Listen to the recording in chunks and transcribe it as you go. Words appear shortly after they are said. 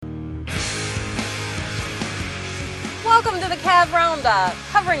Welcome to the Cav Round-Up,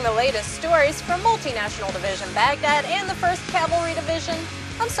 covering the latest stories from Multinational Division-Baghdad and the 1st Cavalry Division.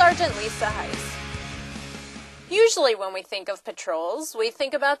 I'm Sergeant Lisa Heise. Usually when we think of patrols, we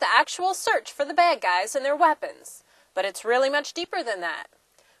think about the actual search for the bad guys and their weapons. But it's really much deeper than that.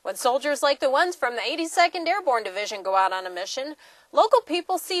 When soldiers like the ones from the 82nd Airborne Division go out on a mission, local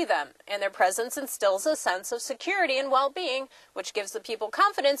people see them, and their presence instills a sense of security and well-being, which gives the people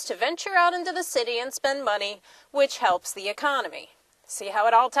confidence to venture out into the city and spend money, which helps the economy. See how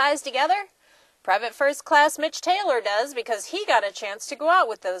it all ties together? Private First Class Mitch Taylor does, because he got a chance to go out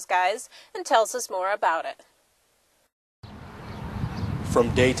with those guys and tells us more about it.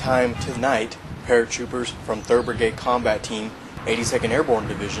 From daytime to night, paratroopers from 3rd Brigade Combat Team, 82nd Airborne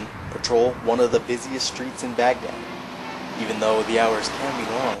Division, patrol one of the busiest streets in Baghdad. Even though the hours can be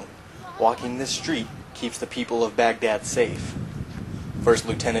long, walking this street keeps the people of Baghdad safe. First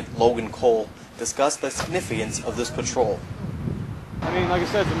Lieutenant Logan Cole discussed the significance of this patrol. I mean, like I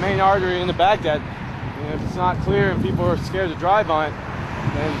said, it's the main artery into Baghdad. And if it's not clear and people are scared to drive on it,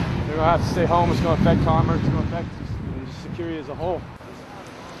 then they're going to have to stay home. It's going to affect commerce, it's going to affect just security as a whole.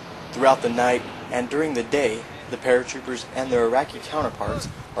 Throughout the night and during the day, the paratroopers and their Iraqi counterparts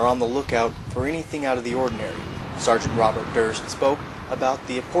are on the lookout for anything out of the ordinary. Sergeant Robert Durst spoke about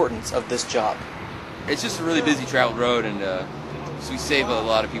the importance of this job. It's just a really busy traveled road, and so we save a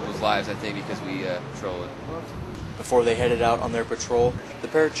lot of people's lives, I think, because we patrol it. Before they headed out on their patrol, the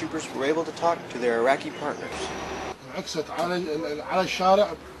paratroopers were able to talk to their Iraqi partners.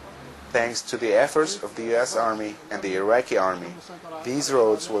 Thanks to the efforts of the U.S. Army and the Iraqi Army, these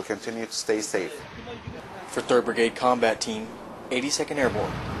roads will continue to stay safe. For 3rd Brigade Combat Team, 82nd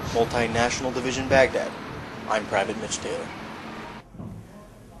Airborne, Multinational Division Baghdad, I'm Private Mitch Taylor.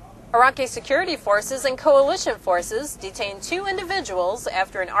 Iraqi security forces and coalition forces detained 2 individuals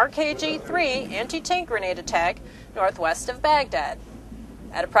after an RKG-3 anti-tank grenade attack northwest of Baghdad.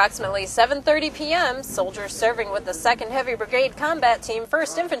 At approximately 7:30 p.m., soldiers serving with the 2nd Heavy Brigade Combat Team,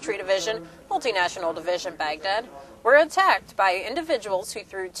 1st Infantry Division, Multinational Division Baghdad, were attacked by individuals who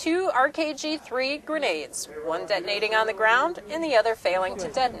threw 2 RKG-3 grenades, one detonating on the ground and the other failing to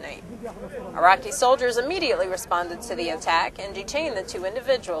detonate. Iraqi soldiers immediately responded to the attack and detained the 2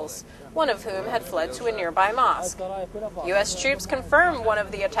 individuals, one of whom had fled to a nearby mosque. U.S. troops confirmed one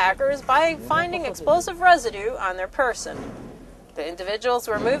of the attackers by finding explosive residue on their person. The individuals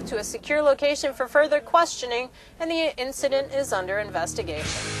were moved to a secure location for further questioning, and the incident is under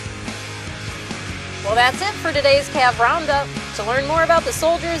investigation. Well, that's it for today's Cav Roundup. To learn more about the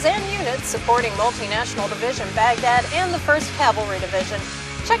soldiers and units supporting Multinational Division Baghdad and the 1st Cavalry Division,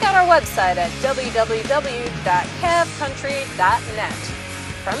 check out our website at www.cavcountry.net.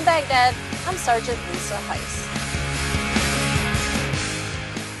 From Baghdad, I'm Sergeant Lisa Heise.